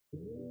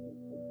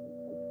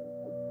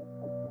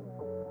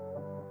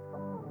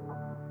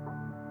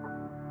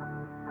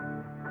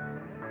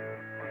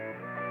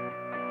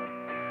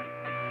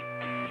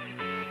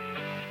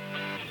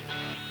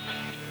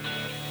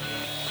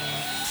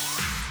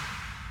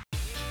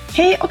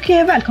Hej och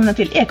välkomna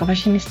till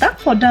Ekofashionista,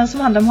 podden som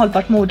handlar om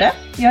hållbart mode.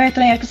 Jag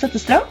heter Angelica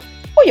Zetterström.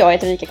 Och jag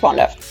heter Rika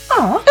Kvarnlöf.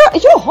 Ja.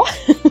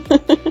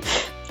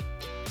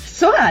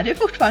 Så är det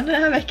fortfarande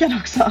den här veckan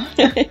också.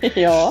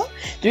 Ja,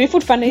 du är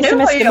fortfarande i nu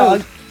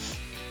semestermode.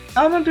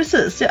 Ja men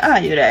precis, jag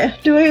är ju det.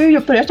 Du har ju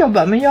börjat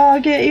jobba, men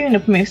jag är ju inne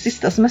på min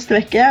sista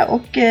semestervecka.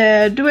 Och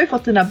du har ju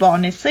fått dina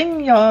barn i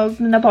säng.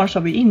 Mina barn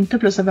sover ju inte,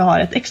 plus att vi har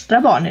ett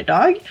extra barn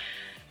idag.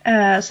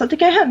 Så att det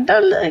kan hända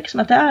liksom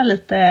att det är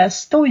lite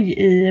stoj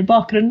i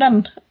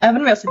bakgrunden.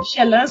 Även om jag sitter i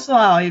källaren så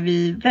har ju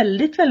vi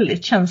väldigt,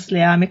 väldigt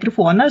känsliga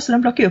mikrofoner. Så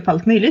den blockar upp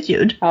allt möjligt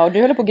ljud. Ja, och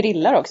du håller på och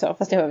grillar också.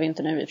 Fast det hör vi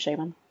inte nu i och för sig.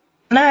 Men...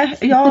 Nej,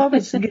 jag har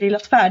faktiskt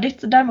grillat färdigt.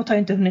 Däremot har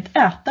jag inte hunnit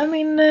äta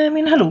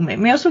min halloumi.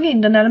 Men jag såg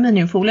in den i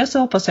aluminiumfolie, så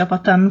hoppas jag på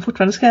att den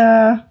fortfarande ska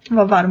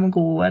vara varm och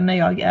god när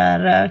jag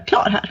är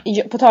klar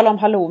här. På tal om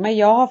halloumi,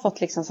 jag har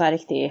fått liksom så här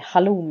riktig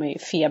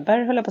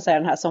halloumi-feber, höll jag på att säga,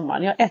 den här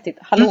sommaren. Jag har ätit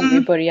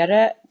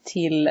halloumi-burgare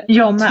till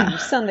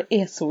 1000.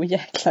 Det är så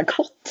jäkla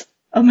gott.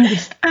 Ja men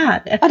visst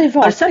är det. Ja, det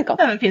var så gott.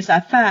 Det finns så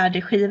här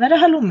färdigskivade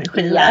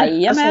halloumi-skivor.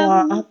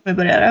 Jajamän.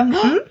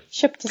 Alltså,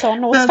 köpte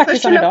sån och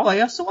faktiskt sån idag.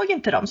 Jag såg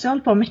inte dem, så jag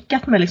höll på och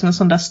meckat med liksom en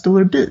sån där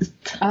stor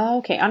bit.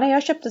 Okej. Ja, nej,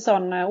 jag köpte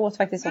sån, åt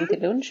faktiskt sån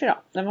till lunch idag.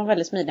 Den var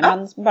väldigt smidig.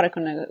 Man bara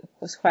kunde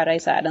skära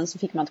isär den, så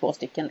fick man 2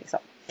 stycken liksom.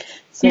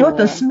 Så... Jag åt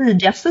den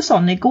smidigaste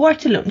sån igår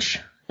till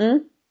lunch.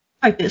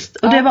 Faktiskt.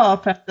 Och det var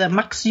för att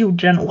Max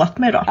gjorde den åt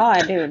mig då. Ja,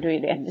 du är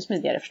det ännu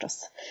smidigare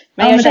förstås.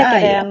 Men jag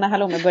käkade en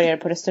halloumi-burgare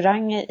på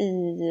restaurang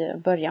i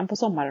början på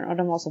sommaren. Och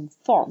den var så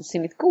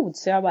vansinnigt god.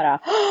 Så jag bara,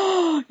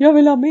 jag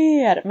vill ha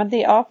mer. Men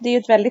det är ju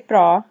ett väldigt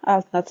bra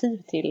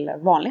alternativ till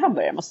vanlig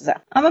hamburgare, måste jag säga.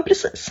 Ja, men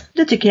precis.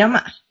 Det tycker jag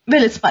med.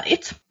 Väldigt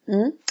smarrigt.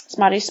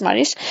 Smarris.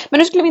 Men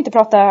nu skulle vi inte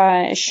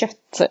prata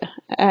kött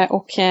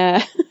och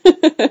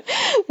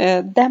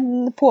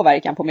den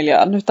påverkan på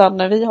miljön.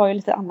 Utan vi har ju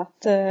lite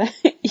annat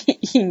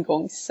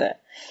ingångssätt.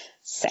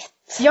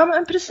 Ja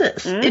men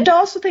precis.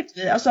 Idag så tänkte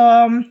vi, alltså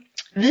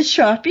vi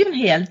köper ju en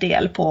hel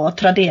del på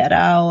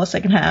Tradera och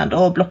second hand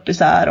och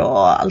bloppisar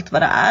och allt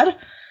vad det är.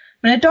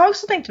 Men idag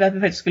så tänkte vi att vi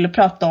faktiskt skulle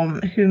prata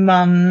om hur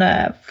man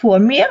får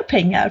mer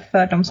pengar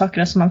för de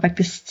sakerna som man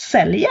faktiskt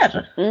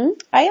säljer.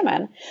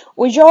 Jajamän.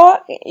 Och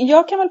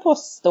jag kan väl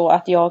påstå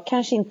att jag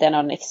kanske inte är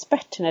någon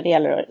expert när det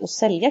gäller att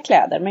sälja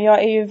kläder. Men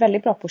jag är ju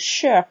väldigt bra på att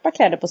köpa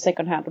kläder på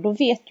second hand. Och då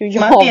vet ju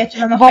jag... Man vet ju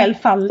vad man själv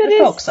faller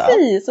för också.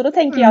 Precis, och då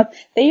tänker jag att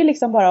det är ju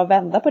liksom bara att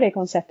vända på det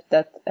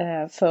konceptet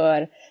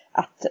för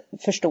att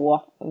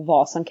förstå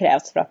vad som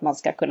krävs för att man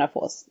ska kunna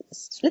få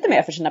lite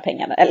mer för sina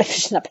pengar. Eller för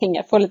sina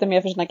pengar, få lite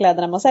mer för sina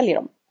kläder när man säljer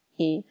dem.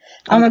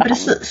 Ja men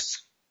precis.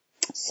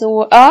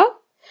 Så ja,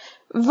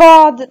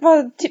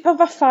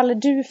 vad faller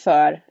du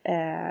för?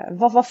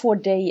 Vad får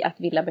dig att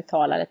vilja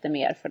betala lite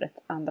mer för ett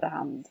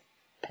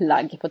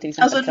andrahandplagg på till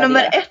exempel Alltså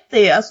nummer 1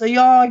 är, alltså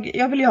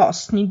jag vill ju ha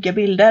snygga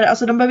bilder.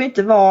 Alltså de behöver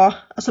inte vara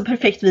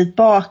perfekt vit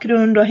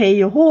bakgrund och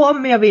hej och hå,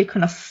 men jag vill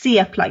kunna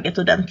se plagget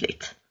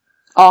ordentligt.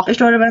 Ja,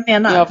 förstår du vad jag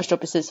menar? Jag förstår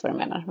precis vad du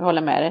menar. Jag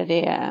håller med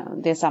dig.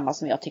 Det är samma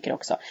som jag tycker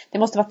också. Det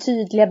måste vara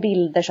tydliga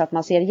bilder så att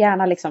man ser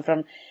gärna liksom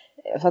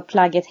så att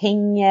plagget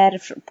hänger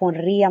på en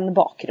ren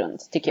bakgrund,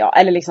 tycker jag.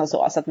 Eller liksom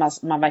så att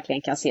man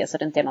verkligen kan se, så att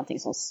det inte är någonting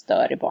som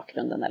stör i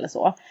bakgrunden eller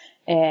så.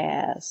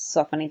 Så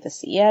att man inte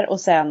ser. Och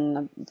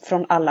sen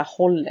från alla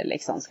håll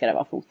liksom ska det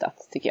vara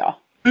fotat, tycker jag.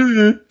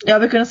 Jag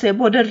vill kunna se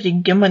både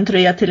ryggen på en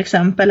tröja till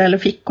exempel, eller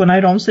fickorna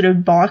hur de ser ut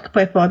bak på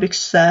ett par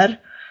byxor.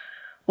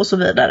 Och så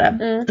vidare.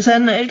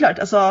 Sen är det klart,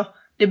 alltså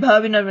det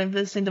behöver ju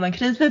nödvändigtvis inte vara en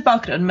kritvit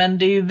bakgrund, men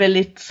det är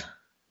ju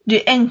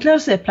det är enklare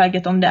att se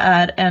plagget om det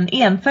är en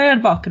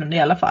enfärgad bakgrund i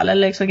alla fall,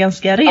 eller liksom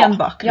ganska ren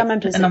bakgrund,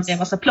 än om det är en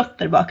massa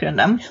plotter i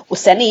bakgrunden. Och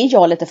sen är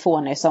jag lite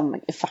fånig som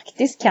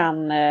faktiskt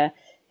kan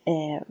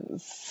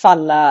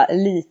falla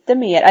lite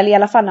mer, eller i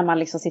alla fall när man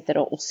liksom sitter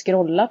och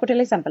scrollar på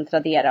till exempel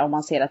Tradera och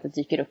man ser att det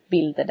dyker upp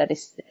bilder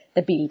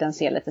där bilden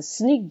ser lite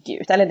snygg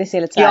ut, eller det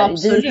ser lite så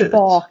här vit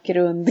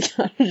bakgrund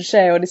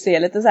kanske, och det ser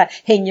lite så här,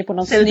 hänger på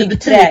någon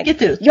snygg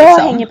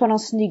hänger på någon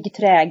snygg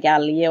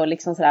trägalge och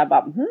liksom så där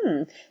bara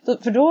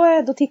för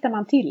då tittar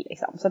man till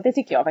liksom. Så det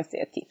tycker jag faktiskt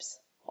är ett tips.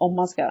 Om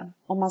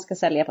man ska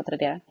sälja på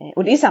Tradera.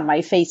 Och det är samma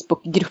i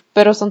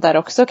Facebookgrupper och sånt där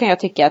också, kan jag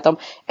tycka att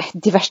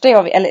det värsta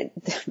jag vet,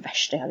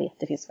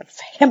 det finns väl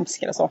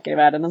hemskare saker i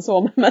världen än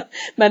så,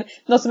 men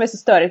något som är så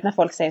störigt när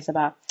folk säger så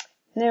bara,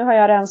 nu har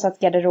jag rensat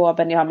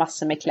garderoben, jag har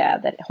massor med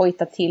kläder,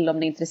 hojta till om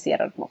ni är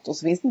intresserade av något, och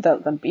så finns det inte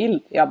en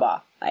bild. Jag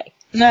bara,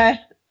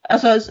 nej,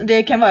 alltså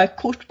det kan vara ett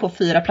kort på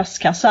 4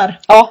 plastkassar.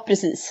 Ja,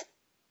 precis.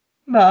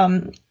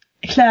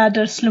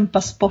 Kläder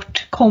slumpas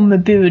bort, kommer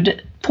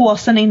bud.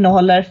 Påsen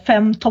innehåller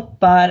 5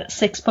 toppar,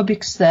 6 par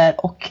byxor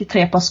och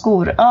 3 par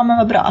skor. Ja, men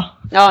vad bra.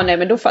 Ja, nej,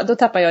 men då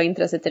tappar jag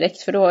intresset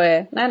direkt. För då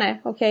är,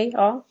 okej.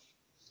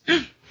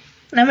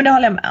 Nej, men det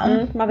håller jag med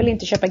om. Man vill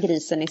inte köpa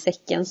grisen i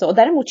säcken. Så. Och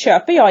däremot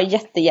köper jag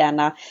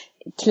jättegärna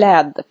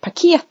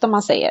klädpaket, om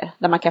man säger.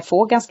 Där man kan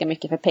få ganska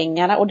mycket för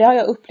pengarna. Och det har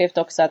jag upplevt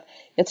också, att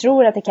jag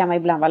tror att det kan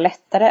ibland vara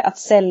lättare att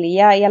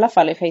sälja, i alla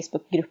fall i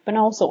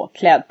Facebookgrupperna och så,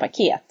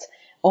 klädpaket.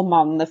 Om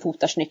man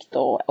fotar snyggt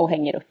och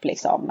hänger upp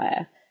liksom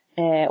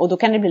Och då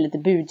kan det bli lite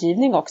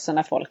budgivning också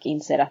när folk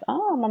inser att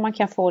man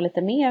kan få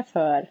lite mer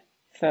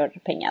för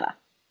pengarna.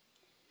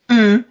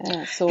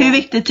 Så. Hur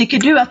viktigt tycker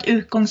du att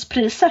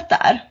utgångspriset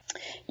är?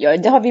 Ja,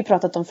 det har vi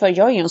pratat om för.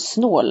 Jag är ju en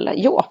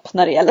snåljåp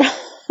när det gäller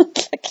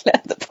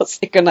kläder på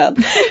second hand.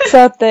 Så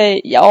att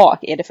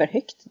är det för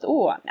högt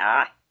då?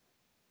 Nej.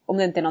 Om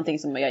det inte är någonting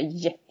som jag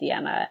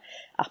jättegärna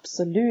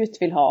absolut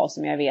vill ha och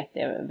som jag vet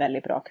är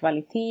väldigt bra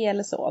kvalitet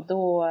eller så,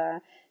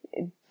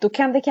 då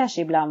kan det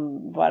kanske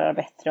ibland vara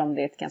bättre om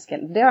det är ett ganska,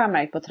 det har jag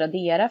märkt på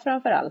Tradera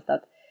framförallt,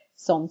 att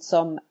sånt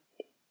som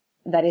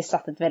där det är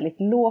satt ett väldigt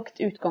lågt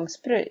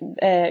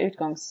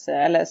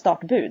eller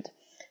startbud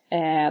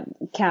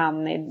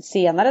kan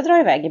senare dra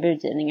iväg i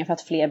budgivningen för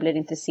att fler blir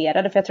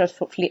intresserade. För jag tror att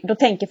då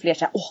tänker fler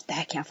så här, det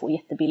här kan jag få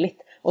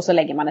jättebilligt. Och så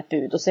lägger man ett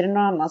bud och så är det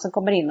någon annan som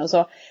kommer in och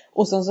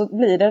så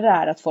blir det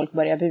där att folk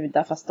börjar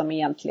buda fast de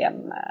egentligen,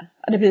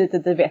 det blir lite,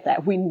 du vet,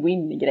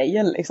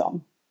 win-win-grejen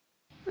liksom.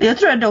 Jag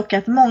tror dock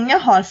att många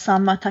har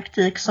samma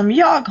taktik som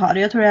jag har.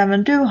 Jag tror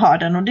även du har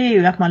den, och det är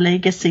ju att man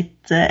lägger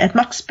ett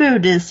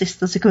maxbud i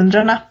sista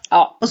sekunderna.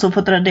 Ja. Och så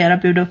får Tradera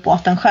buda upp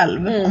åt den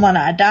själv om man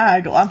är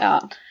där då.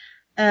 Ja.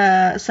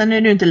 Sen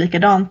är det ju inte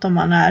likadant om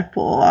man är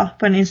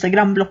på en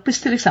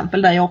Instagram-bloppis till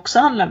exempel, där jag också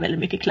handlar väldigt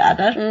mycket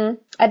kläder.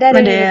 Där är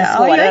det lite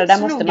svårare,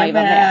 där måste man ju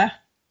vara med.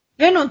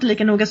 Jag är nog inte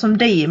lika noga som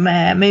dig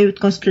med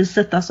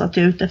utgångspriset, alltså att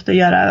jag är ute efter att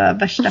göra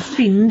värsta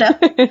fyndet.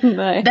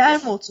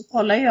 Däremot så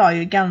kollar jag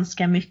ju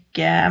ganska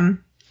mycket,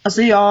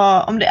 alltså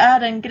om det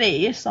är en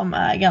grej som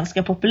är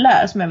ganska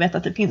populär, som jag vet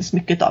att det finns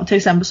mycket av, till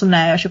exempel som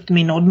när jag köpte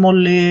min Odd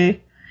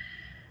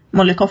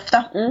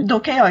Molly-kofta, då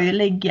kan jag ju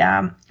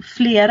lägga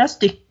flera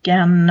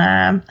stycken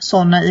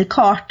sådana i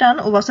kartan,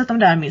 oavsett om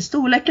det är min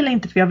storlek eller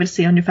inte, för jag vill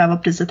se ungefär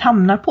vad priset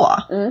hamnar på.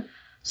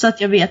 Så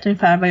att jag vet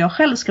ungefär vad jag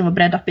själv ska vara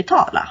beredd att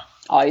betala.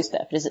 Ja, just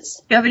det,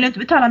 precis. Jag vill inte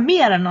betala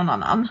mer än någon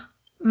annan,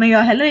 men jag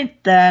har heller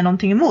inte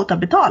någonting emot att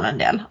betala en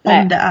del.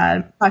 Nej. Om det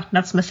är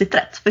marknadsmässigt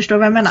rätt. Förstår du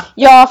vad jag menar?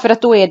 Ja, för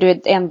att då är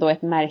du ändå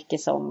ett märke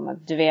som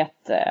du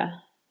vet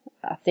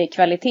att det är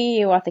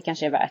kvalitet och att det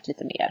kanske är värt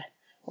lite mer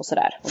och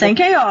sådär. Sen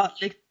kan jag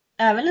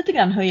även lite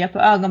grann höja på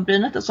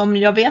ögonbrynet. Alltså, om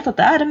jag vet att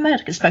det är en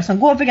märkesplagg som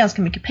går för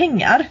ganska mycket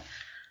pengar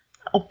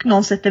och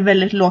någon sätter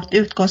väldigt lågt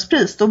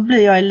utgångspris, då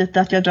blir jag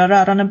lite att jag drar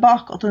öronen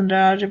bakåt och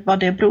undrar vad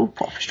det beror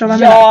på. Förstår du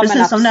vad jag menar?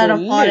 Precis som när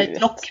de har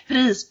ett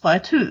lockpris på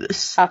ett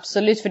hus.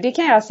 Absolut, för det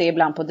kan jag se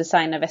ibland på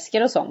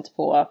designerväskor och sånt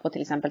på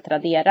till exempel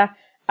Tradera,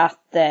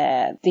 att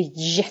det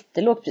är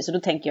jättelågt pris, och då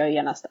tänker jag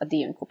genast att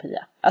det är en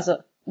kopia. Alltså,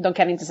 de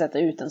kan inte sätta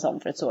ut en sån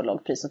för ett så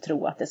lågt pris och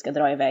tro att det ska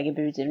dra iväg i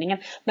budgivningen.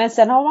 Men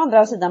sen har man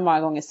andra sidan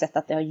många gånger sett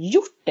att det har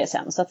gjort det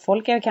sen. Så att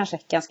folk är kanske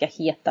ganska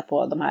heta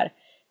på de här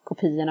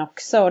kopiorna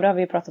också. Och det har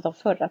vi pratat om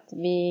förr, att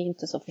vi är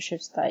inte så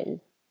förtjusta i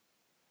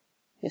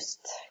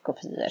just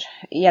kopior.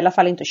 I alla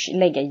fall inte att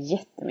lägga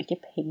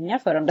jättemycket pengar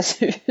för dem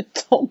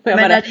dessutom. Men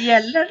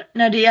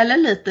när det gäller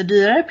lite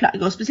dyrare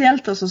plagg, och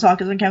speciellt också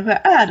saker som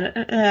kanske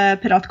är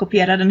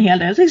piratkopierade en hel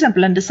del, till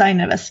exempel en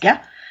designerväska.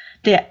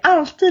 Det är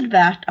alltid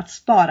värt att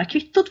spara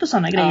kvittot för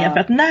sådana grejer. För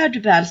att när du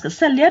väl ska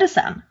sälja det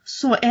sen,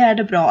 så är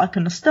det bra att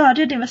kunna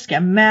stödja din väska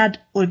med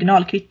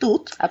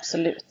originalkvittot.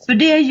 Absolut. För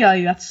det gör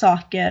ju att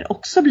saker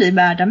också blir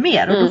värda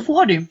mer. Och då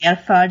får du mer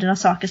för dina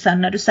saker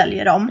sen när du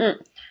säljer dem.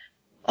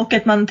 Och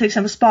att man till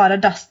exempel sparar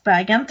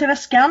dustbagen till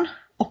väskan.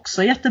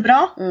 Också jättebra.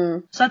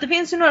 Så att det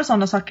finns ju några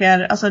sådana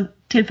saker, alltså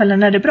tillfällen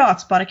när det är bra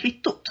att spara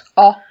kvittot.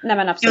 Ja, nej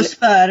men absolut. Just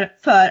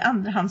för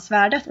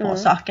andrahandsvärdet på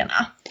sakerna.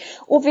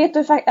 Och vet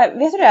du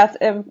det att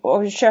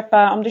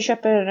om du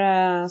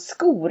köper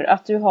skor,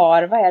 att du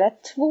har,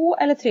 2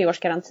 eller 3 års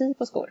garanti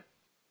på skor?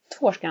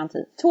 2 års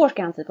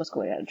garanti på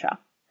skor är det, tror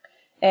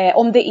jag.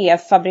 Om det är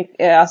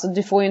alltså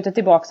du får ju inte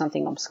tillbaka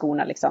någonting om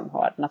skorna liksom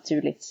har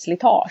naturligt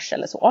slitage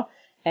eller så.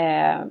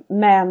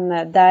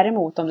 Men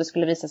däremot om det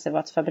skulle visa sig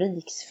vara ett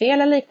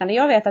fabriksfel eller liknande.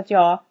 Jag vet att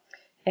jag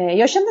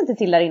kände inte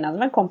till där innan. Det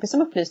var en kompis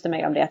som upplyste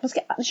mig om det.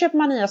 Att köper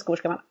man nya skor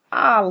ska man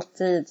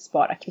alltid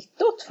spara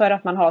kvittot, för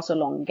att man har så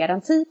lång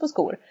garanti på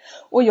skor.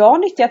 Och jag har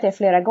nyttjat det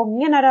flera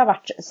gånger när det har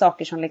varit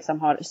saker som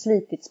liksom har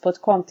slitits på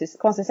ett konstigt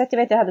sätt. Jag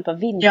vet, jag hade ett par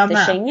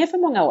vinterkängor för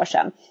många år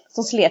sedan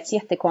som slets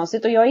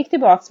jättekonstigt. Och jag gick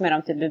tillbaka med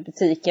dem till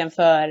butiken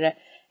för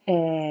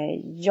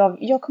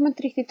jag kommer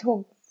inte riktigt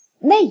ihåg.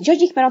 Nej, jag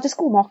gick med dem till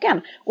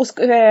skomakaren.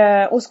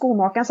 Och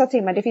skomakaren sa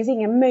till mig, det finns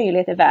ingen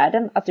möjlighet i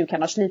världen att du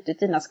kan ha slitit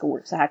dina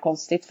skor så här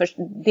konstigt. För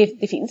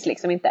det finns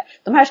liksom inte.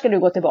 De här ska du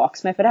gå tillbaka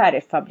med, för det här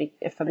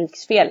är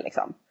fabriksfel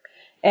liksom.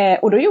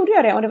 Och då gjorde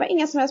jag det, och det var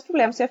inga som helst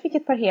problem. Så jag fick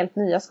ett par helt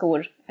nya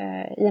skor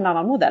i en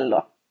annan modell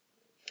då.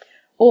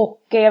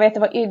 Och jag vet,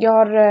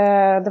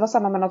 det var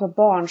samma med något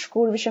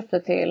barnskor vi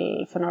köpte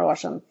för några år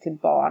sedan till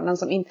barnen.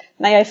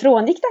 När jag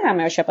ifrångick det här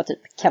med att köpa typ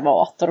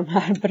Kavat och de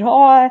här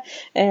bra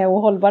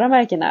och hållbara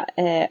märkena.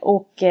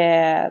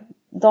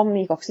 De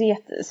gick också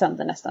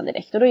sönder nästan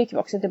direkt. Och då gick vi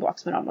också tillbaka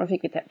med dem och då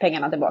fick vi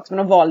pengarna tillbaka.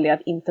 Men då valde jag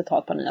att inte ta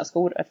ett par nya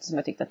skor, eftersom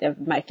jag tyckte att det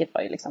märket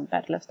var ju liksom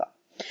värdelöst då.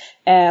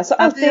 Så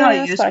alltid har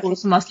ju skor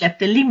som har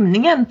släppt i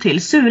limningen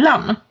till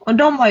sulan. Och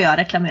de har jag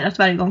reklamerat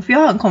varje gång. För jag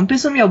har en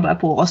kompis som jobbar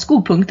på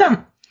Skopunkten.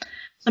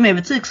 som är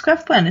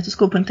butikschef på en av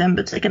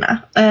Sko.m-butikerna.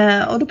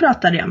 Och då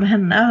pratade jag med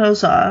henne och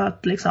sa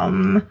att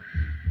liksom,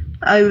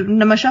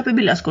 när man köper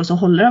billiga skor så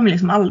håller de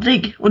liksom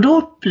aldrig. Och då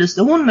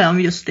upplyste hon mig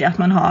om just det, att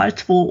man har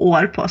 2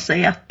 år på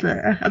sig att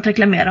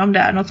reklamera om det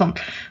är något sånt.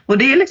 Och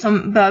det är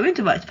liksom, behöver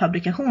inte vara ett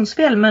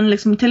fabrikationsfel, men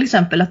liksom till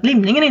exempel att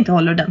limningen inte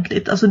håller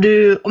ordentligt. Alltså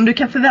om du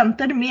kan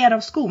förvänta dig mer av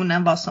skon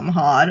än vad som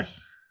har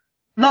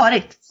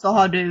varit, så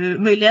har du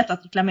möjlighet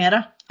att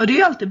reklamera. Och det är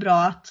ju alltid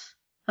bra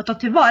att ta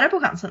tillvara på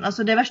chansen.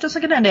 Alltså det värsta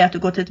som kan hända är att du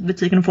går till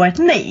butiken och får ett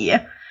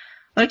nej.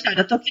 Och det är klart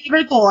att då kan du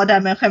väl gå där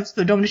med en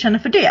skämskudde om du känner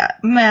för det.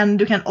 Men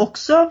du kan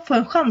också få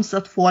en chans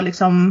att få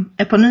liksom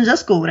ett par nya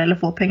skor eller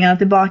få pengarna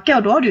tillbaka.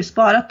 Och då har du ju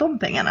sparat de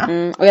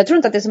pengarna. Och jag tror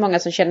inte att det är så många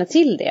som känner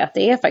till det. Att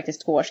det är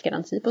faktiskt 2 års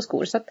garanti på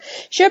skor. Så att,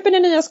 köper ni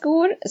nya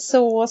skor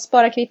så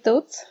spara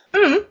kvittot.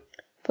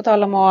 På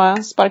tal om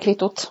att spara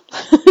kvittot.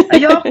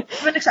 Ja,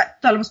 men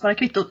exakt. På tal om att spara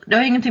kvittot. Det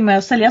har ingenting med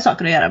att sälja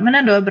saker att göra. Men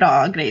ändå en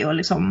bra grej att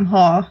liksom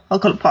ha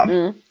koll på.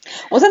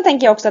 Och sen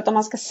tänker jag också att om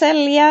man ska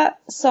sälja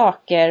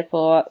saker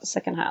på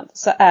second hand,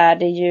 så är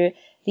det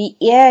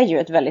är ju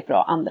ett väldigt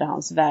bra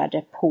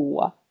andrahandsvärde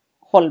på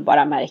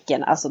hållbara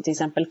märken. Alltså till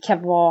exempel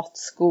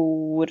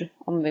kavatskor,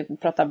 om vi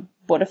pratar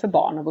både för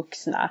barn och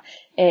vuxna.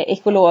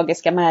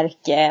 Ekologiska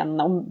märken,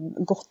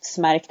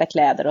 godsmärkta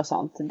kläder och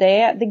sånt.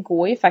 Det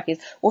går ju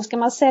faktiskt. Och ska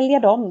man sälja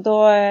dem,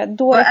 då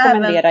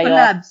rekommenderar jag... Och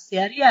även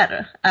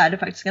collab-serier är det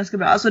faktiskt ganska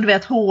bra. Alltså du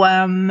vet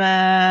H&M...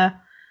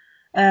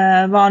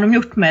 vad har de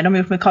gjort med? De har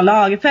gjort med Karl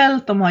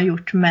Lagerfeld, de har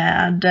gjort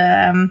med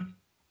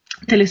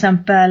till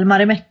exempel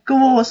Marimekko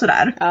och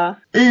sådär. Ja.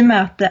 I och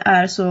med att det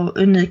är så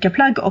unika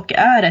plagg och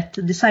är ett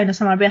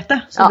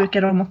designersamarbete så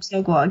brukar de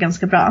också gå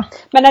ganska bra.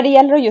 Men när det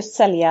gäller att just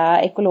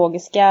sälja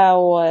ekologiska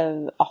och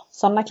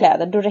sådana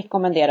kläder, då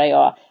rekommenderar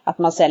jag att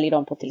man säljer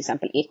dem på till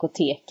exempel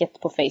Ekoteket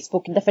på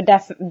Facebook. Därför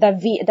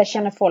där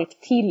känner folk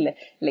till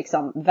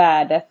liksom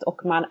värdet,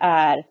 och man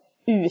är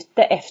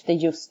ute efter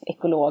just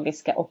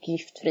ekologiska och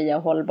giftfria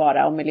och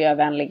hållbara och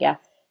miljövänliga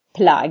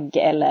plagg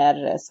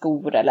eller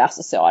skor eller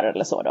accessoarer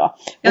eller så då.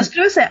 Jag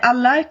skulle säga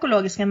alla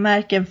ekologiska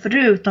märken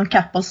förutom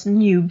Kappos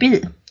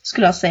Newbie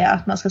skulle jag säga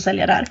att man ska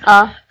sälja där.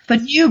 Ja. För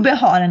Newbie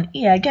har en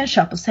egen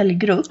köp- och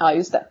säljgrupp. Ja,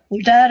 just det.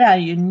 Och där är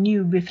ju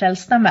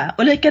Newbie-frälsta med.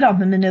 Och likadant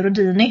med Mini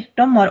Rodini.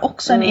 De har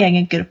också en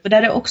egen grupp. Och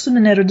där är också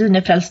Mini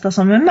Rodini-frälsta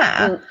som är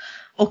med.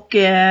 Och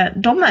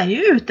de är ju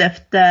ute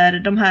efter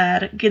de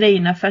här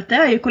grejerna för att det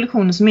är ju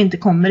kollektioner som inte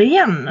kommer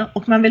igen.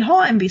 Och man vill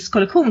ha en viss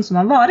kollektion som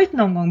har varit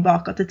någon gång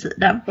bakåt i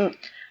tiden.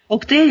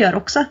 Och det gör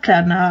också att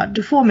kläderna,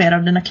 du får mer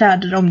av dina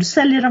kläder om du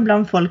säljer dem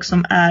bland folk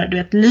som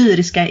är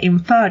lyriska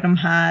inför de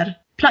här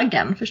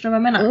plaggen. Förstår du vad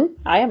jag menar?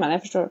 Jajamän,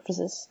 jag förstår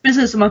precis.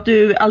 Precis som att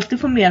du alltid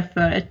får mer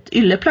för ett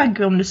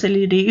ylleplagg om du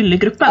säljer det i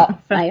yllegruppen. Ja,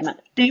 för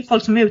det är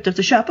folk som är ute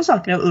efter att köpa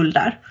saker av ull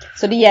där.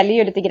 Så det gäller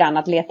ju lite grann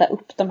att leta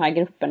upp de här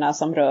grupperna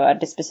som rör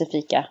det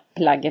specifika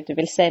plagget du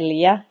vill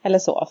sälja eller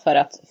så, för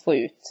att få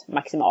ut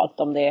maximalt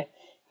om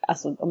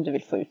du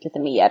vill få ut lite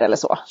mer eller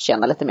så,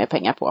 tjäna lite mer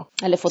pengar på.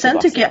 Eller få Sen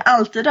tycker jag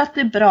alltid att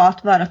det är bra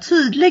att vara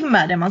tydlig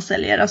med det man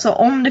säljer. Alltså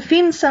om det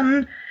finns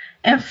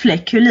en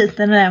fläck, hur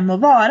liten den än må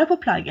vara på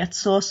plagget,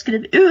 så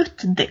skriv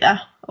ut det.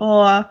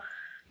 Och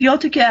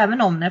jag tycker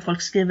även om när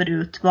folk skriver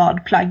ut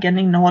vad plaggen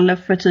innehåller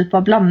för typ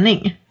av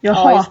blandning. Jag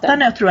hatar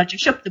när jag tror att jag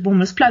köpte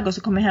bomullsplagg och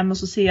så kommer jag hem och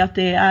så ser jag att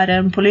det är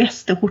en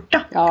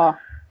polyesterskjorta. Ja.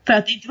 För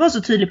att det inte var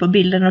så tydligt på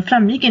bilden och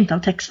framgick inte av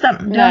texten.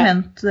 Det har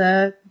hänt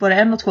både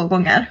 1 och 2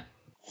 gånger.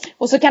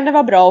 Och så kan det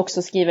vara bra också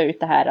att skriva ut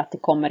det här att det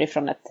kommer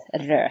ifrån ett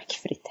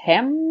rökfritt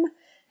hem.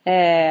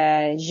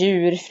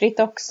 Djurfritt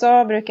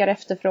också brukar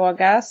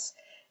efterfrågas.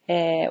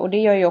 Och det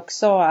gör ju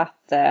också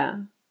att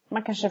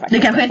man kanske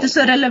faktiskt... Det kanske inte är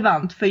så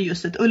relevant för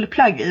just ett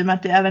ullplagg i och med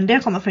att även det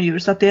kommer från djur,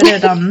 så att det är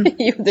redan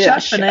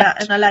kört för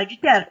en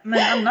allergiker. Men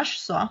annars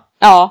så.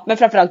 Ja, men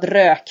framförallt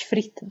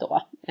rökfritt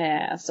då.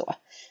 Så.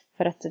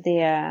 För att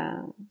det...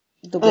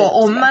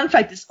 Och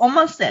om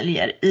man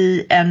säljer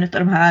i en av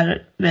de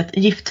här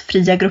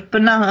giftfria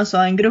grupperna, alltså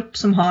en grupp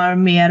som har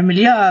mer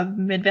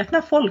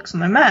miljömedvetna folk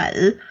som är med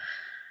i.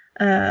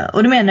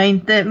 Och det menar jag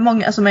inte,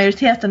 alltså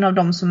majoriteten av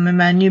de som är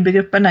med i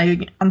Newbie-gruppen är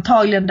ju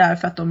antagligen där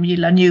för att de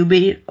gillar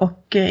Newbie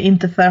och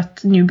inte för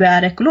att Newbie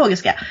är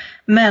ekologiska.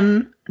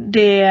 Men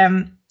det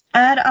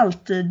är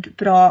alltid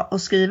bra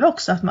att skriva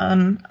också att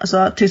man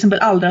till exempel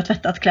aldrig har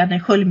tvättat kläderna i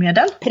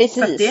sköljmedel. Precis.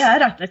 För att det är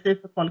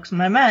attraktivt för folk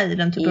som är med i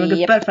den typen av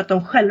grupper för att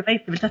de själva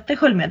inte vill tvätta i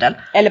sköljmedel.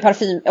 Eller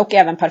parfym, och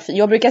även parfym.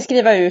 Jag brukar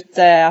skriva ut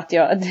att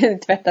jag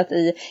har tvättat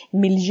i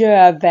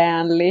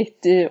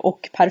miljövänligt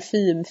och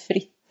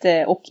parfymfritt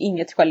och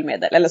inget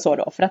sköljmedel eller så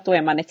då. För att då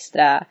är man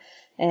extra...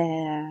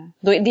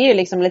 det är ju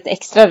liksom lite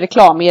extra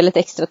reklam, ger lite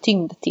extra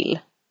tyngd till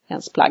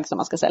ens plagg som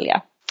man ska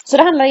sälja. Så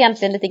det handlar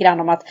egentligen lite grann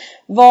om att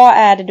vad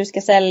är det du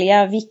ska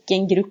sälja,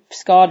 vilken grupp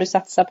ska du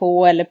satsa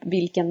på eller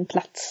vilken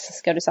plats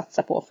ska du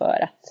satsa på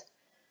för att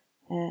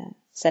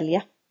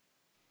sälja.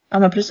 Ja,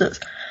 men precis.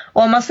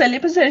 Och om man säljer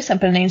på till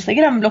exempel en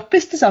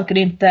Instagram-loppis till saker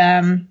det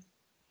inte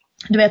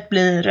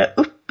blir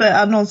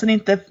annonsen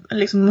inte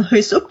liksom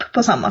höjs upp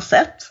på samma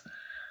sätt,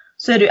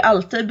 så är det ju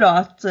alltid bra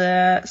att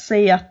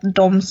säga att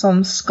den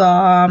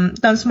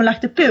som har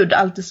lagt ett bud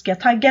alltid ska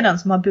tagga den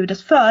som har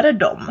budet före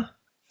dem.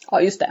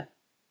 Ja, just det.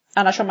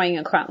 Annars har man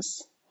ingen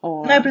chans.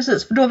 Nej,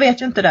 precis. För då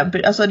vet ju inte den.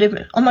 Alltså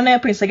om man är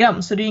på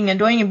Instagram så är det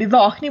du har ingen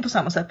bevakning på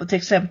samma sätt på till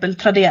exempel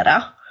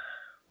Tradera.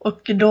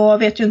 Och då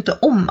vet ju inte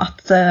om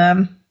att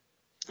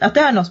det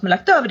är någon som har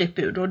lagt över ditt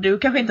bud. Och du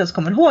kanske inte ens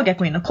kommer ihåg att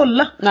gå in och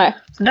kolla. Nej.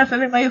 Så därför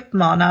vill man ju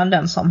uppmana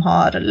den som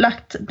har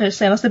lagt det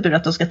senaste budet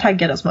att de ska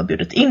tagga den som har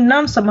budet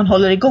innan. Så man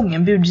håller igång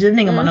en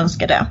budgivning om man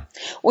önskar det.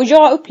 Och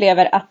jag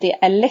upplever att det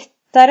är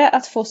lättare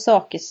att få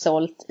saker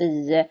sålt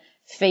i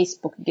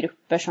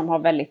Facebookgrupper som har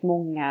väldigt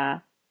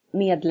många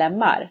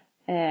medlemmar.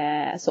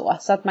 Så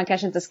att man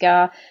kanske inte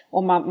ska,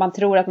 om man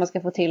tror att man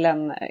ska få till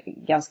en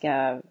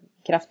ganska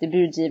kraftig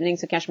budgivning,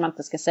 så kanske man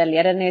inte ska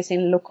sälja den i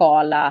sin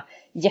lokala,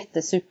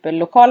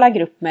 jättesuperlokala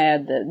grupp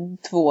med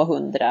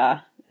 200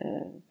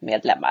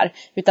 medlemmar.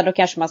 Utan då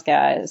kanske man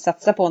ska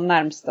satsa på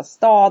närmsta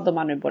stad om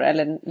man nu bor,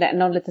 eller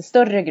någon lite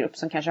större grupp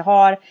som kanske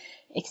har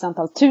x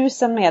antal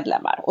 1000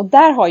 medlemmar. Och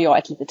där har jag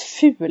ett litet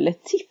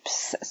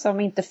fultips som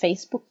inte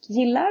Facebook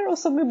gillar och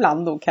som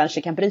ibland då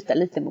kanske kan bryta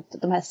lite mot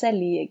de här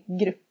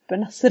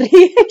säljgruppernas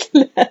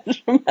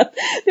regler. Men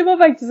det var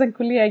faktiskt en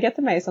kollega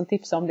till mig som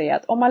tipsade om det,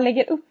 att om man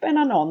lägger upp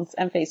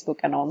en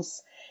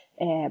Facebook-annons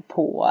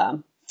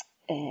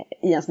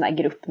i en sån här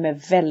grupp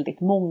med väldigt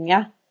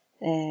många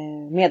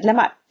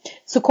medlemmar,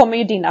 så kommer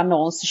ju din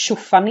annons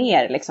tjoffa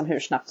ner liksom hur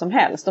snabbt som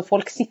helst. Och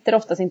folk sitter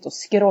oftast inte och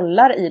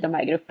scrollar i de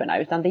här grupperna,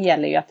 utan det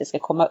gäller ju att det ska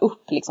komma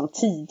upp liksom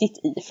tidigt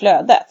i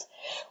flödet.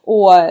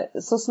 Och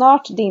så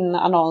snart din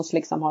annons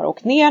liksom har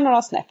åkt ner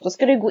några snäpp, då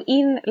ska du gå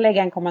in,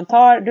 lägga en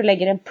kommentar, du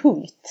lägger en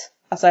punkt.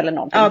 Alltså eller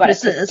någonting. Ja, bara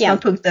precis. En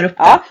punkt där uppe.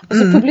 Ja, och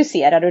så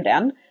publicerar du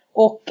den.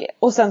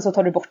 Och sen så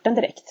tar du bort den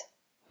direkt.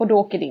 Och då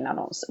åker din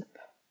annons upp.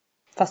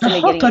 Fast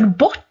jaha, tar du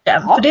bort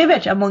den? Ja. För det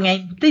vet jag många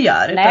inte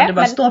gör. Nej, utan det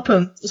bara står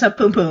punkt och så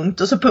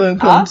punkt och så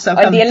punkt. Ja, så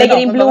och en del lägger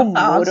in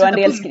blommor och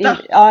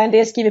en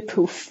del skriver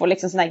puff och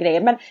liksom såna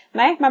grejer. Men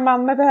nej,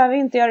 man behöver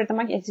inte göra det, utan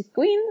man kan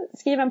gå in,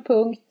 skriva en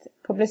punkt,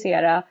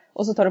 publicera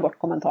och så tar du bort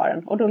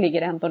kommentaren. Och då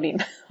ligger ändå din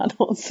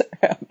annons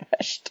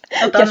överst.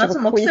 Något annat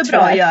som också är bra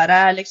att göra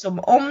är liksom,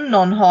 om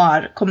någon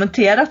har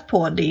kommenterat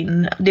på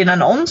din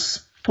annons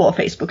på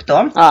Facebook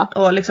då. Ja.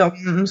 Och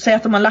liksom, säg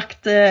att de har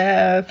lagt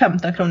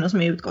 15 kronor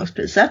som är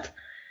utgångspriset.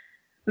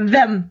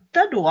 Vänta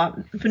då,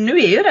 för nu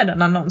är ju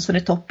redan annonsen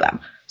i toppen.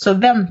 Så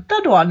vänta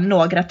då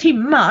några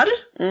timmar.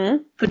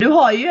 För du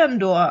har ju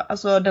ändå,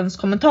 alltså dens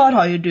kommentar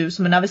har ju du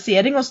som en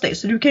avisering hos dig.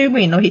 Så du kan ju gå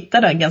in och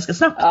hitta den ganska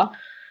snabbt. Ja.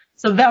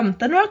 Så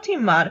vänta några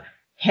timmar,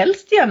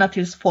 helst gärna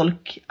tills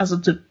folk, alltså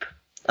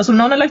om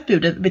någon har lagt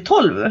budet vid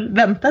 12,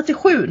 vänta till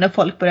 7 när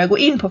folk börjar gå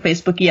in på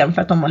Facebook igen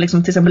för att de har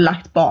liksom till exempel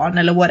lagt barn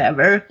eller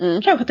whatever.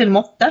 Kanske till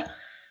 8.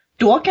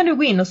 Då kan du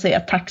gå in och säga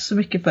tack så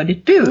mycket för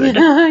ditt bud.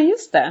 Ja,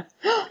 just det.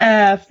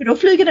 För då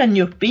flyger den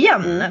ju upp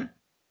igen.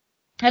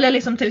 Eller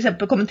liksom till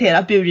exempel kommentera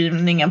att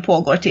budgivningen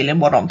pågår till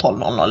imorgon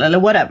 12.00 eller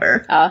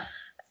whatever. Ja.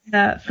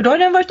 För då har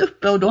den varit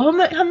uppe och då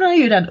hamnar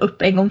ju den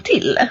upp en gång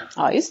till.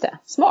 Ja, just det.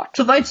 Smart.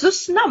 Så var inte så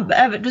snabb.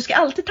 Du ska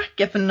alltid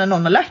tacka för när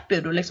någon har lagt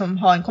bud och liksom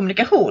ha en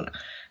kommunikation.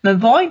 Men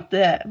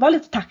var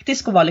lite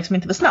taktisk och var liksom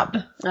inte för snabb.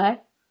 Nej.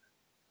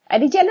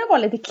 Det gäller att vara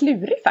lite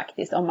klurig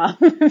faktiskt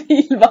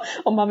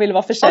om man vill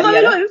vara försäljare. Om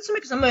man vill ha ut så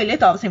mycket som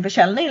möjligt av sin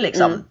försäljning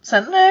liksom.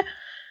 Sen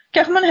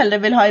kanske man hellre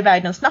vill ha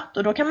iväg den snabbt,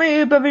 och då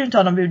behöver du inte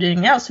ha någon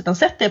budgivning alls, utan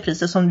sätt det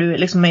priset som du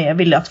liksom är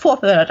villig att få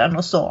för den,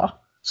 och så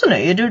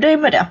nöjer du dig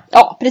med det.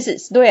 Ja,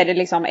 precis. Då är det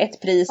liksom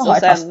ett pris och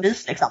sen fast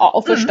pris, liksom. Ja,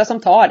 och första som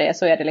tar det,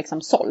 så är det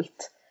liksom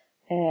sålt.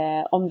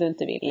 Om du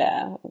inte vill,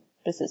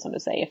 precis som du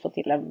säger, få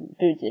till en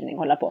budgivning,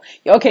 hålla på.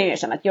 Jag kan ju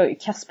erkänna att jag är ju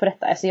kass på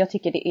detta. Alltså jag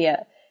tycker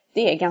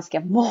det är ganska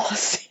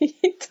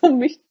masigt och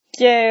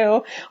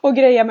mycket och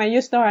grejer. Men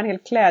just nu har jag en hel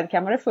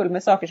klädkammare full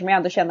med saker som jag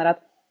ändå känner att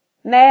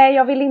nej,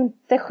 jag vill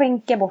inte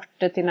skänka bort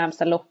det till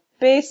närmsta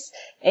loppis.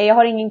 Jag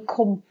har ingen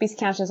kompis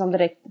kanske som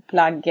direkt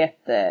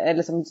plagget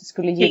eller som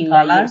skulle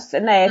gilla just,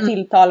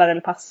 tilltalar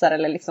eller passar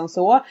eller liksom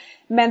så.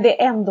 Men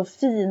det är ändå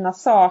fina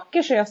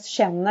saker, så jag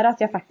känner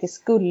att jag faktiskt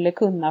skulle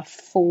kunna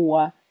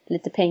få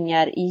lite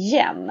pengar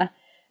igen.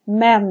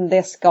 Men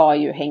det ska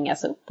ju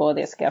hängas upp och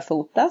det ska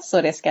fotas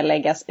och det ska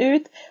läggas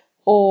ut.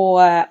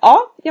 Och ja,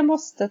 jag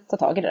måste ta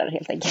tag i det där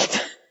helt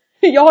enkelt.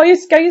 Jag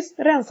ska ju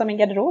rensa min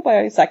garderob, har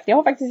jag ju sagt. Jag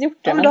har faktiskt gjort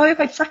det. Ja, men du har ju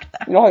faktiskt sagt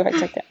det. Jag har ju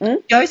faktiskt sagt det.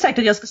 Jag har ju sagt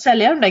att jag ska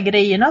sälja de där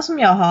grejerna som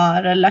jag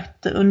har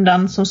lagt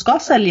undan, som ska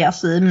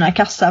säljas i mina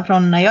kassar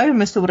från när jag gör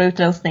min stora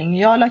utrensning.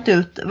 Jag har lagt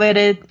ut,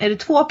 är det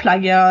 2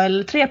 plagg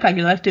eller 3 plagg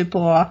jag har lagt ut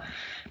på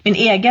min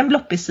egen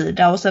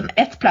bloppissida, och sen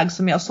ett plagg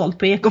som jag har sålt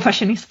på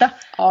Ecofashionista.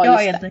 Ja, jag har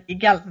helt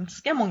enkelt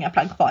ganska många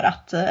plagg kvar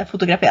att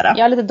fotografera.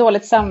 Jag har lite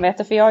dåligt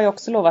samvete, för jag har ju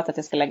också lovat att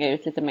jag ska lägga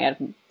ut lite mer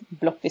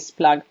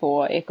bloppisplagg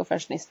på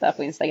Ecofashionista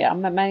på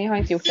Instagram. Men jag har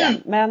inte gjort det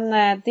än.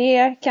 Men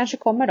det kanske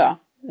kommer då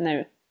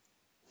nu.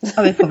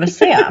 Ja, vi får väl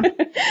se.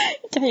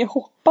 Kan ju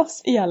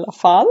hoppas i alla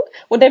fall.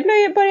 Och det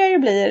börjar ju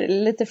bli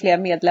lite fler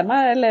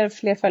medlemmar eller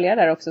fler följare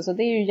där också, så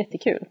det är ju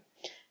jättekul.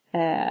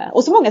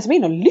 Och så många som är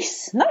inne och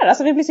lyssnar.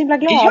 Alltså vi blir så himla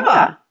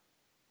glada.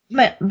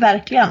 Men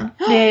verkligen.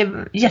 Det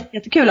är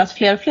jättekul att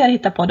fler och fler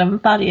hittar på den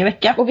varje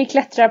vecka. Och vi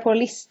klättrar på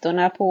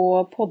listorna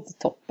på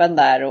poddtoppen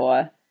där och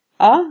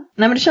ja.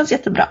 Nej, men det känns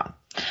jättebra.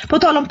 På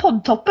tal om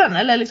poddtoppen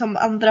eller liksom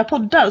andra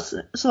poddar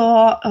så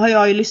har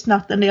jag ju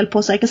lyssnat en del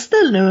på Säker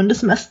stil nu under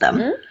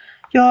semestern.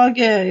 Jag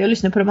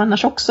lyssnar på dem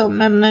annars också,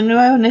 men nu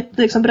har jag hunnit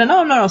liksom bränna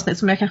av några avsnitt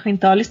som jag kanske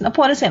inte har lyssnat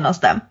på det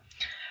senaste.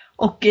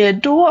 Och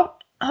då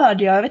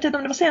hörde jag vet inte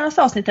om det var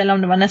senaste avsnittet eller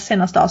om det var näst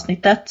senaste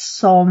avsnittet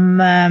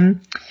som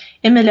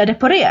Emilia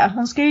Deporé,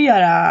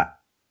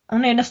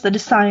 hon är ju nästa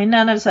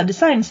designern eller så här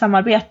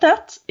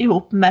designsamarbetet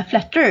ihop med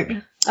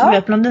Flettered som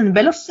är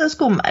Blondinbellos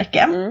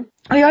skomärke.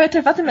 Och jag har ju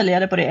träffat Emilia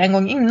Deporé en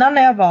gång innan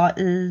när jag var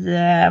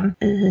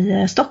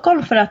i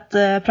Stockholm för att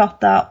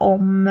prata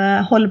om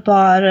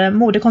hållbar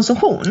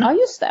modekonsumtion. Ja,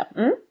 just det.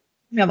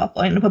 Jag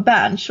var inne på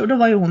Berns och då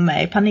var ju hon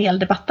med i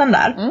paneldebatten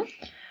där.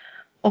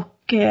 Och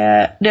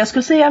det jag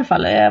skulle säga i alla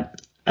fall är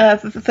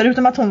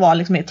förutom att hon var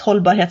liksom i ett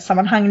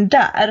hållbarhetssammanhang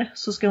där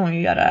så ska hon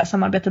ju göra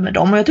samarbete med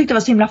dem. Och jag tyckte det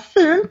var så himla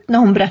fint när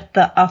hon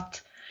berättade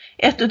att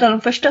ett av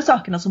de första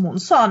sakerna som hon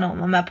sa när hon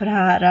var med på det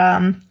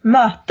här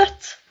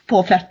mötet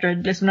på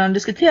Flettered, liksom när de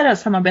diskuterade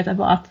samarbetet,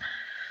 var att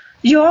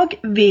jag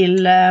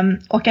vill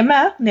åka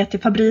med ner till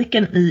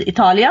fabriken i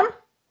Italien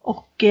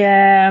och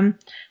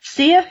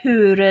se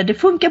hur det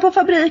funkar på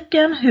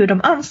fabriken, hur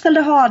de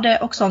anställda har det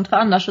och sånt, för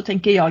annars så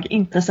tänker jag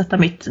inte sätta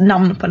mitt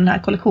namn på den här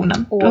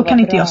kollektionen. Då kan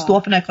inte jag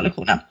stå för den här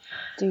kollektionen.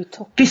 Det är ju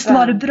toppen. Visst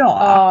var det bra?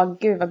 Ja,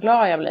 gud vad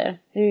glad jag blir.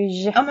 Det är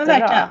ju jättebra. Ja, men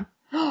verkligen.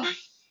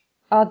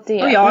 Ja,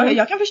 det. Och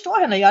jag kan förstå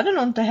henne. Jag hade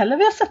nog inte heller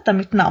velat sätta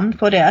mitt namn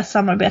på det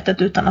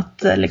samarbetet utan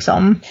att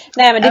liksom...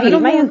 Nej, men det vill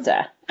man ju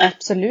inte.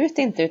 Absolut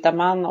inte, utan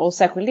man, och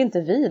särskilt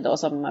inte vi då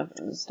som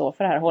står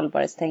för det här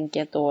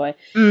hållbarhetstänket och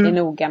är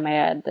noga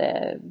med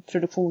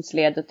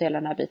produktionsledet och hela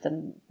den här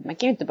biten. Man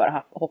kan ju inte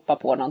bara hoppa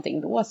på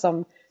någonting då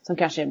som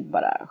kanske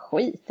bara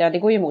skit. Ja, det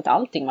går ju emot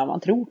allting vad man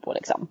tror på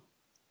liksom.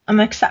 Ja,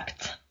 men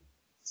exakt.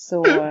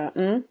 Så,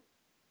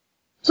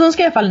 Så hon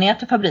ska i alla fall ner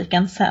till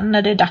fabriken sen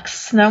när det är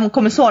dags, när de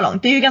kommer så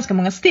långt. Det är ju ganska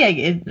många steg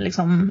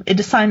i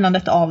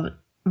designandet av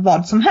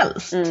vad som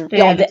helst. Det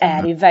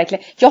är ju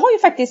verkligen. Jag har ju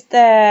faktiskt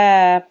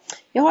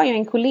jag har ju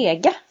en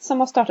kollega som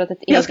har startat ett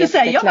eget klädmärke. Jag skulle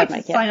säga, jag har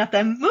faktiskt designat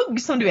en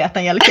mugg som du vet,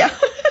 Angelica.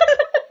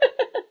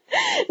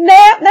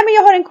 nej, men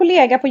jag har en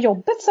kollega på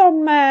jobbet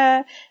som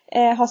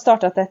har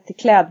startat ett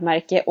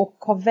klädmärke och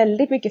har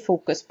väldigt mycket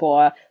fokus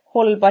på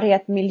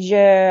hållbarhet,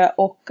 miljö,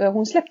 och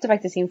hon släppte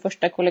faktiskt sin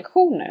första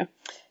kollektion nu.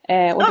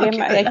 Och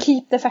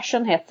Keep the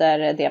Fashion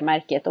heter det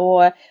märket,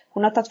 och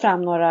hon har tagit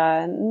fram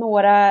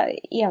några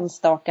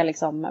enstaka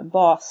liksom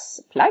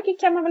basplagg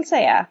kan man väl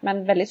säga,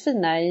 men väldigt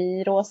fina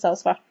i rosa och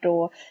svart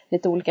och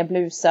lite olika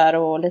blusar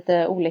och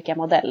lite olika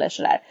modeller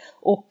sådär.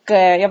 Och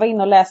jag var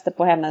inne och läste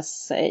på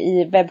hennes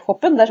i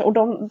webbshoppen där, och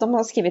de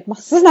har skrivit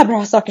massor sådana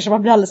bra saker som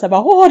man blir alldeles så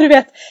här, du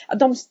vet,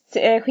 de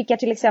skickar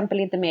till exempel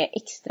inte med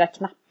extra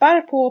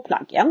knappar på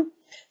plaggen.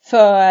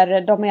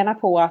 För de menar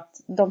på att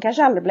de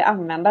kanske aldrig blir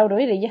använda och då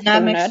är det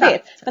jätteonödigt.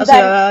 Men alltså,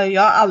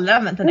 jag har aldrig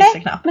använt en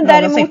extra knapp. Men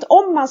däremot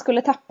om man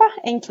skulle tappa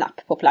en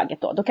knapp på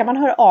plagget då kan man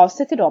höra av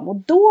sig till dem och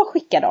då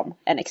skickar de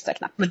en extra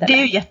knapp. Men det är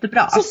ju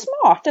jättebra. Så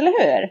smart, eller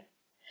hur?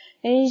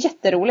 Det är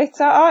jätteroligt.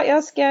 Så ja,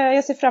 jag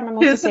ser fram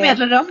emot hur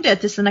förmedlar de det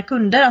till sina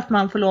kunder att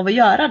man får lov att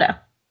göra det?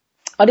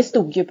 Ja, det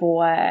stod ju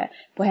på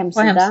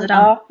hemsidan.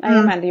 Ja,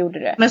 men det gjorde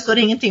det. Men står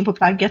det ingenting på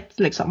plagget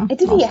liksom?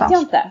 Det vet jag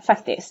inte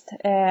faktiskt.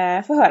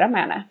 Får höra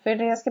med henne. För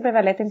det ska bli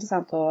väldigt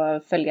intressant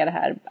att följa det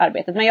här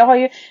arbetet. Men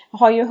jag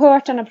har ju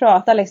hört henne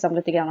prata liksom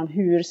lite grann om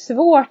hur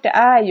svårt det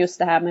är just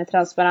det här med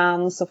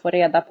transparens och få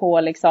reda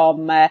på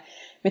liksom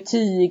med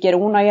tyger.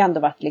 Hon har ju ändå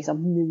varit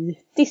liksom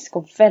nitisk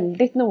och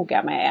väldigt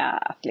noga med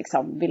att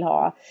liksom vill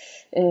ha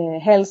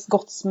helst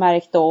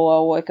gottsmärkt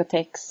och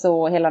Ecotex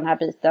och hela den här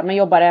biten. Men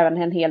jobbar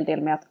även en hel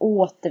del med att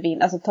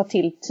återvinna, alltså ta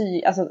till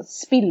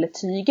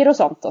spilltyger och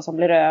sånt då, som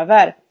blir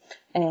över.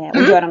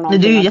 Och göra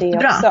någonting. Det är ju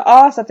jättebra. Också.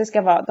 Ja, så att det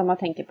ska vara, de har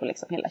tänkt på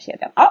liksom hela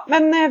kedjan. Ja,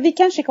 men vi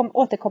kanske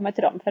återkommer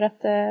till dem för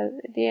att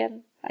det är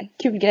en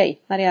kul grej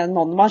när det är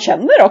någon man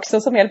känner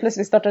också som helt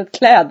plötsligt startar ett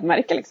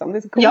klädmärke liksom. Det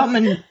är så coolt. Ja,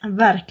 men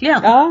verkligen.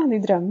 Ja, det är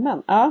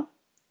drömmen. Ja.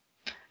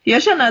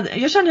 Jag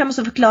känner jag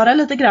måste förklara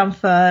lite grann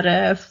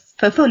för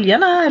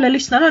följarna eller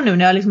lyssnarna nu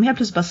när jag liksom helt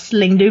plötsligt bara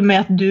slängde ur med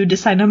att du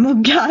designar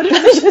muggar.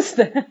 Just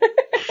det.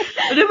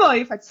 Och det var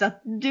ju faktiskt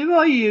att du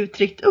har ju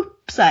tryckt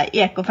upp så här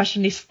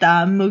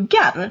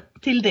ekofashionista-muggar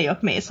till dig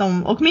och mig.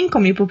 Och min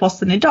kom ju på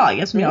posten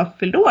idag som jag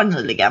fyllde år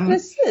nyligen.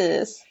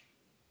 Precis.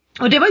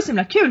 Och det var ju så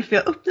himla kul för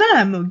jag öppnade den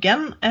här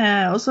muggen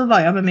och så var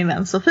jag med min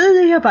vän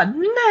Sofie och jag bara,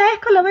 nej,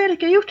 kolla vad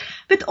Erika har gjort.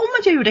 Vet om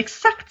att jag gjorde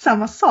exakt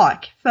samma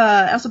sak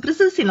alltså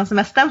precis innan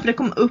semestern, för det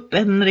kom upp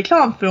en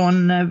reklam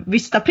från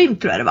Vista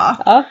Print tror jag det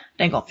var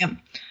den gången.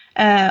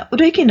 Och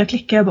då gick jag in och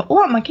klickade och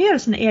bara, man kan göra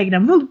sina egna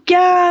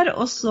muggar,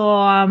 och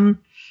så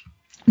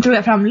drog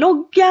jag fram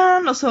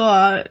loggan och så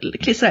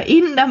klistrade jag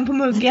in den på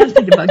muggen och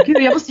tänkte bara,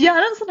 gud jag måste göra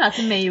en sån här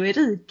till mig och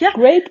Erika.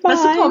 Men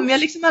så kom jag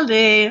liksom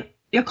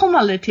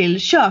aldrig till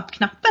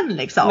köpknappen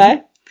liksom.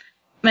 Nej.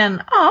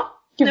 Men ja.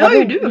 Nu har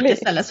ju du gjort det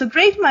istället, så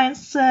great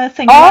minds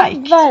think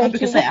alike, som jag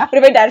brukar säga. Och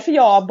det var ju därför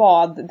jag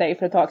bad dig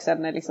för ett tag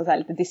sedan liksom så här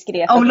lite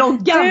diskret. Om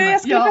loggan!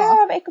 Jag skulle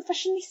behöva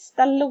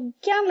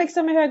ekofashionista-loggan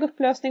liksom i hög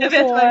upplösning. Jag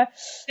vet när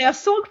jag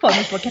såg på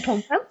den på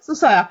kartongen så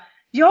sa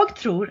jag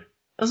tror,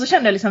 och så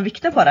kände jag liksom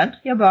vikten på den.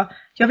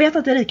 Jag vet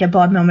att Erika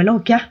bad mig om en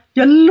logga.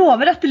 Jag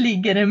lovar att det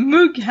ligger en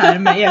mugg här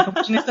med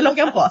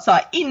ekofashionista-loggan på, sa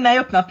jag innan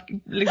jag öppnat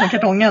liksom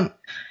kartongen.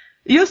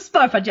 Just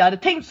bara för att jag hade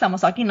tänkt samma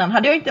sak innan.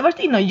 Hade jag inte varit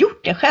inne och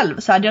gjort det själv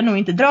så hade jag nog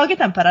inte dragit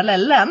den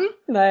parallellen.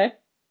 Nej.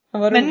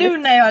 Men nu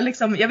när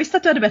jag visste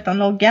att du hade bett om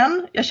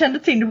loggan. Jag kände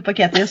till det på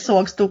paketet, jag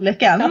såg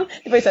storleken. Ja,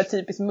 det var ju så här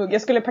typiskt mugg.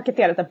 Jag skulle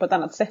paketera den på ett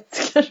annat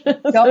sätt.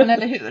 Ja, men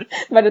eller hur?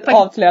 Det var ett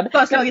avflöd.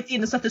 Bara slagit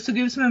in så att det såg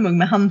ut som en mugg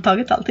med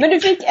handtaget och allting. Men du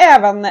fick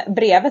även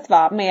brevet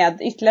va?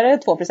 Med ytterligare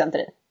 2%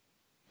 i.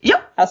 Ja,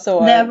 alltså,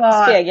 det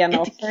var spegeln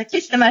och ett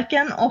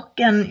klistermärken och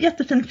en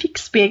jättefin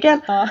fixspegel.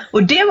 Ja.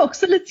 Och det var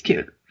också lite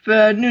kul.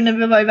 För nu när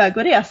vi var iväg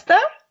och reste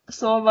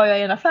så var jag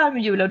i en affär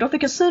med Julia och då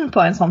fick jag syn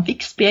på en sån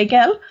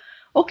fixspegel.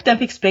 Och den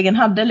fixspegeln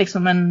hade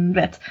liksom en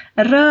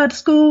röd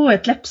sko,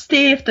 ett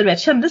läppstift och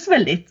kändes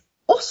väldigt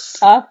oss.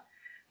 Ja.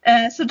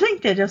 Så då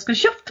tänkte jag att jag skulle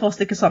köpa 2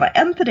 stycken sådana,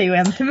 en till dig och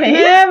en till mig.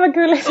 Nej, vad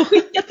gulligt. Och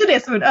skicka till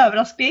det som en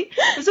överraskning.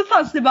 Men så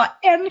fanns det bara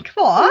en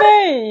kvar.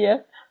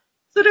 Nej!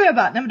 Så då jag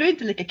bara, nej men det är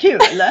inte lika kul.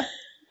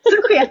 Så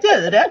då sket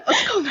jag i det. Och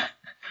så kom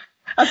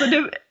alltså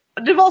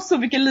det var så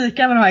mycket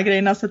lika med de här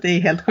grejerna så att det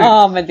är helt sjukt.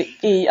 Ja, men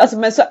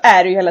men så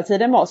är det ju hela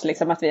tiden med oss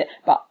liksom att vi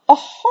bara,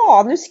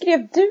 aha, nu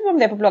skrev du om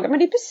det på bloggen, men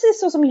det är precis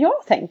så som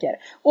jag tänker.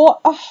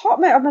 Och aha,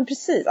 men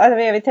precis,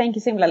 alltså, vi tänker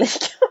så himla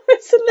lika.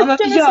 Ja, men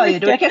vi gör ju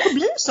det. Det kanske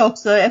blir så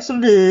också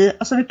eftersom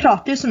vi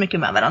pratar ju så mycket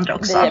med varandra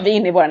också. Vi är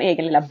inne i vår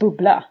egen lilla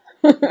bubbla.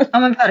 Ja,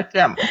 men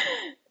verkligen.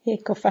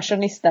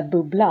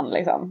 Ekofashionista-bubblan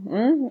liksom.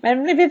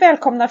 Men vi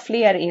välkomnar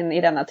fler in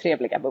i denna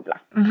trevliga bubbla.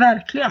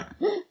 Verkligen.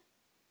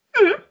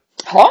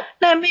 Ja.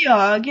 Nej, men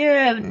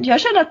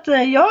jag känner att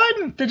jag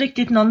har inte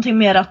riktigt någonting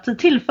mer att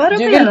tillföra.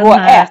 Du vill gå och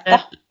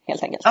äta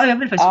helt enkelt. Ja, jag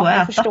vill faktiskt gå och äta.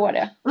 Jag förstår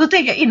det. Och då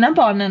tänker jag innan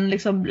barnen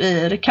liksom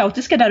blir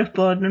kaotiska där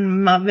uppe och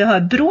vi har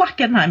bråk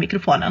i den här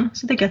mikrofonen.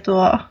 Så tänker jag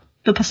att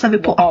då passar vi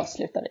på. Då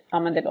avslutar vi. Ja,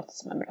 men det låter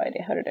som en bra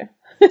idé, hörru du.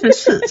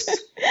 Precis.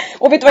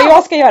 Och vet du vad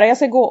jag ska göra? Jag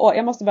ska gå och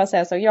jag måste bara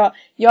säga så.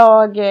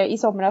 Jag i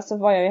somras så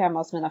var jag ju hemma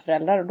hos mina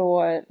föräldrar och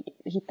då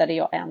hittade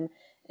jag en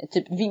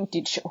typ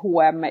vintage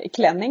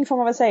H&M-klänning får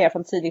man väl säga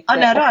från tidigt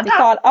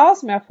 80-tal. Ja,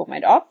 som jag har på mig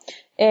idag.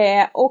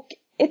 Och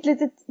ett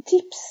litet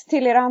tips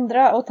till er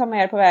andra att ta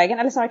med er på vägen,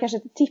 eller snarare kanske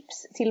ett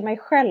tips till mig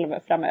själv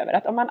framöver,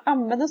 att om man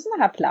använder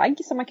såna här plagg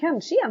som man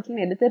kanske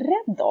egentligen är lite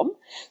rädd om,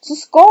 så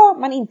ska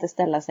man inte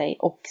ställa sig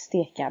och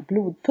steka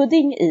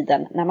blodpudding i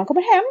den när man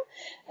kommer hem.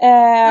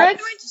 Nej,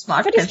 det var inte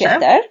smart för det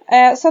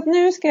skvätter. Så att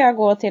nu ska jag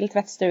gå till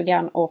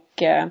tvättstugan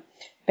och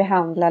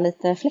behandla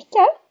lite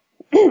fläckar.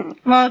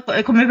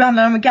 Kommer du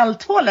behandla dem med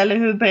galltvål eller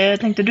hur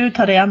tänkte du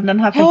ta dig an den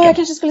här fläcken? Ja, jag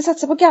kanske skulle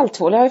satsa på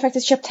galltvål. Jag har ju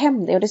faktiskt köpt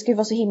hem det och det ska ju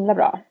vara så himla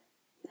bra.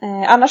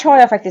 Annars har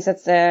jag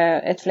faktiskt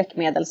ett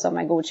fläckmedel som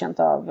är godkänt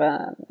av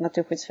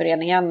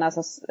Naturskyddsföreningen,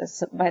 alltså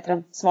vad heter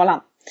den?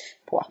 Svalan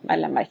på,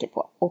 eller märket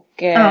på. Och,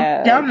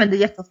 jag använder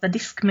jätteofta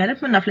diskmedel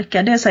på mina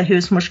fläckar. Det är så här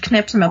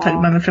husmorsknäpp som jag har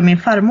tagit med mig från min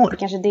farmor. Det är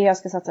kanske det jag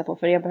ska satsa på,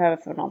 för jag behöver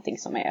för någonting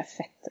som är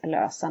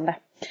fettlösande.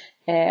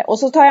 Och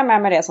så tar jag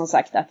med mig det som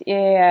sagt att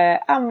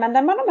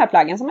använder man de här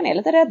plaggen som man är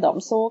lite rädd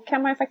om, så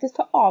kan man ju faktiskt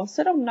ta av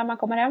sig dem när man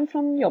kommer hem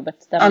från jobbet.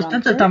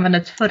 Alternativt använder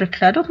ett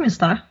förkläde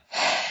åtminstone.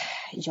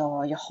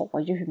 Ja, jag har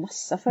ju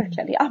massa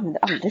förkläde. Jag använder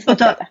aldrig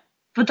förkläde.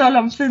 På tal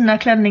om fina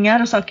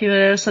klänningar och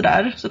saker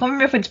sådär, så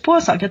kommer jag faktiskt på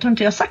en sak. Jag tror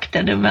inte jag har sagt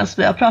det nu medan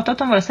vi har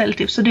pratat om våra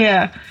säljtips. Så det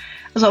är,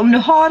 alltså om du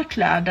har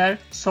kläder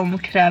som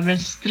kräver en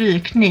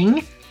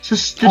strykning, så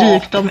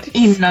stryk dem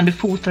innan du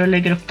fotar och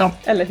lägger upp dem.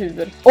 Eller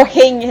hur? Och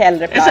häng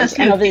hellre plagg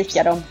än att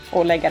vika dem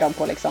och lägga dem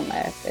på liksom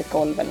ett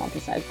golv eller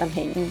någonting sånt. Utan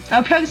häng.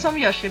 Ja, plagg som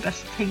görs ju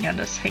bäst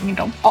hängandes, häng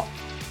dem. Ja,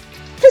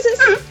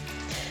 precis.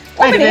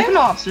 Och med det får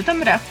nog avsluta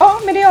med det. Ja,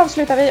 med det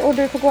avslutar vi och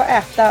du får gå och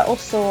äta och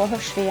så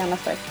hörs vi igen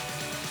nästa vecka.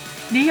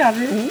 Det gör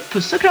vi.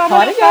 Puss och kram. Ha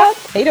det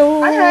gott. Hej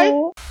då. Hej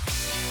hej.